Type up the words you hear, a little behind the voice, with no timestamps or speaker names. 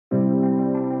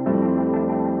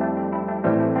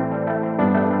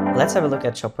Let's have a look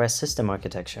at Shopware's system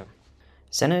architecture.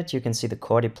 Centered, you can see the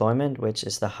core deployment, which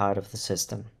is the heart of the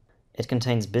system. It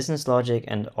contains business logic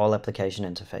and all application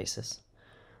interfaces.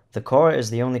 The core is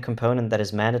the only component that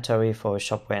is mandatory for a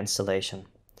Shopware installation.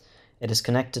 It is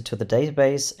connected to the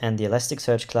database and the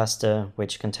Elasticsearch cluster,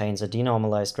 which contains a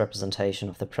denormalized representation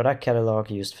of the product catalog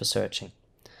used for searching.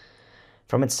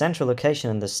 From its central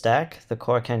location in the stack, the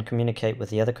core can communicate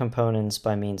with the other components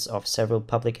by means of several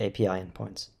public API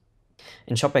endpoints.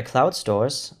 In Shopware Cloud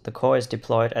Stores, the core is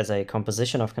deployed as a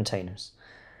composition of containers.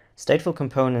 Stateful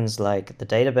components like the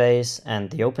database and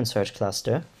the OpenSearch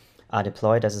cluster are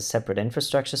deployed as a separate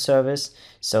infrastructure service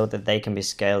so that they can be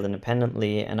scaled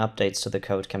independently and updates to the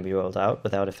code can be rolled out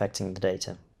without affecting the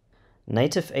data.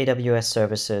 Native AWS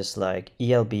services like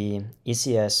ELB,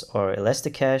 ECS, or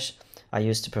Elasticache are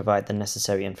used to provide the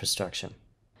necessary infrastructure.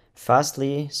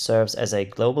 Fastly serves as a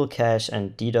global cache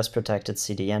and DDoS-protected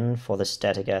CDN for the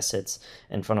static assets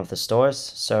in front of the stores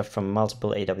served from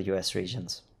multiple AWS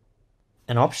regions.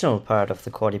 An optional part of the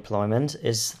core deployment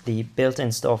is the built-in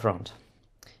storefront.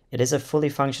 It is a fully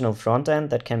functional front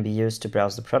end that can be used to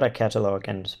browse the product catalog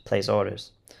and place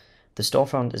orders. The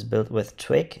storefront is built with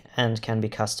Twig and can be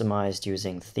customized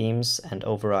using themes and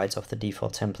overrides of the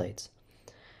default templates.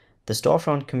 The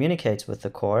storefront communicates with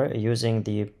the core using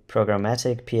the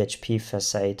programmatic PHP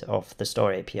facade of the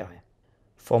Store API.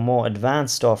 For more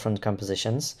advanced storefront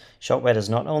compositions, Shopware does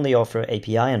not only offer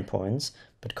API endpoints,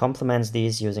 but complements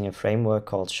these using a framework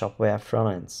called Shopware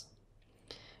Frontends.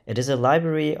 It is a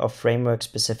library of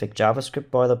framework-specific JavaScript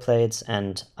boilerplates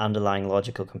and underlying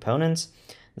logical components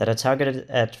that are targeted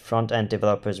at front-end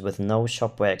developers with no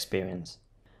Shopware experience.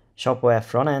 Shopware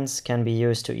frontends can be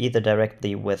used to either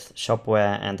directly with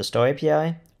Shopware and the Store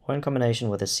API, or in combination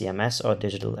with a CMS or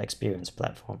digital experience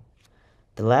platform.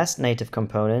 The last native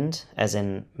component, as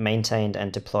in maintained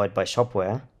and deployed by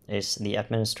Shopware, is the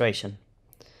administration.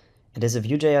 It is a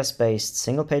Vue.js-based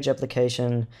single-page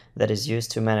application that is used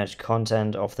to manage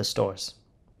content of the stores.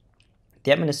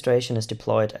 The administration is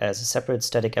deployed as a separate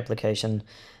static application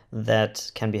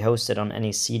that can be hosted on any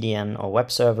CDN or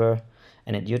web server,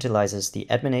 and it utilizes the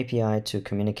admin API to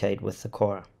communicate with the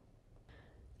core.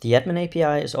 The admin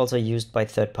API is also used by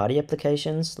third-party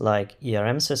applications like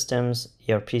ERM systems,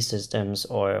 ERP systems,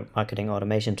 or marketing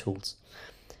automation tools.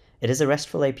 It is a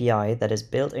RESTful API that is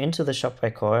built into the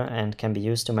Shopware core and can be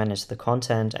used to manage the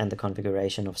content and the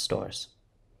configuration of stores.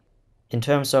 In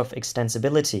terms of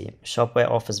extensibility, Shopware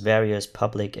offers various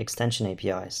public extension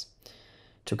APIs.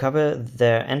 To cover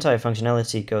their entire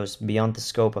functionality goes beyond the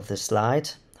scope of this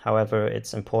slide. However,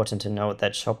 it's important to note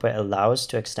that Shopware allows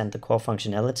to extend the core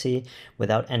functionality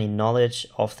without any knowledge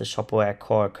of the Shopware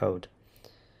core code.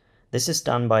 This is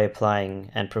done by applying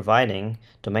and providing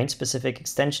domain-specific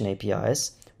extension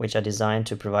APIs, which are designed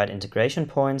to provide integration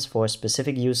points for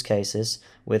specific use cases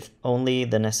with only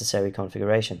the necessary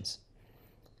configurations.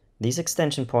 These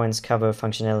extension points cover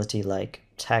functionality like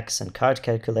tax and card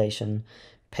calculation,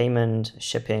 payment,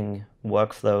 shipping,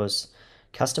 workflows,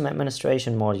 custom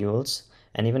administration modules,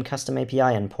 and even custom API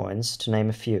endpoints, to name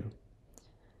a few.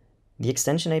 The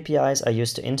extension APIs are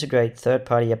used to integrate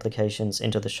third-party applications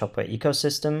into the Shopware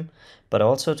ecosystem, but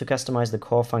also to customize the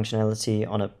core functionality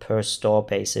on a per-store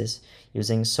basis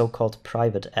using so-called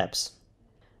private apps.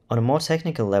 On a more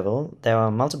technical level, there are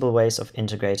multiple ways of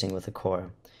integrating with the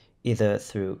core, either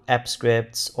through app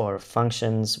scripts or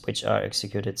functions which are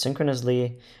executed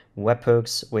synchronously,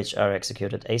 webhooks which are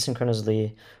executed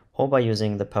asynchronously, or by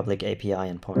using the public API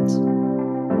endpoints.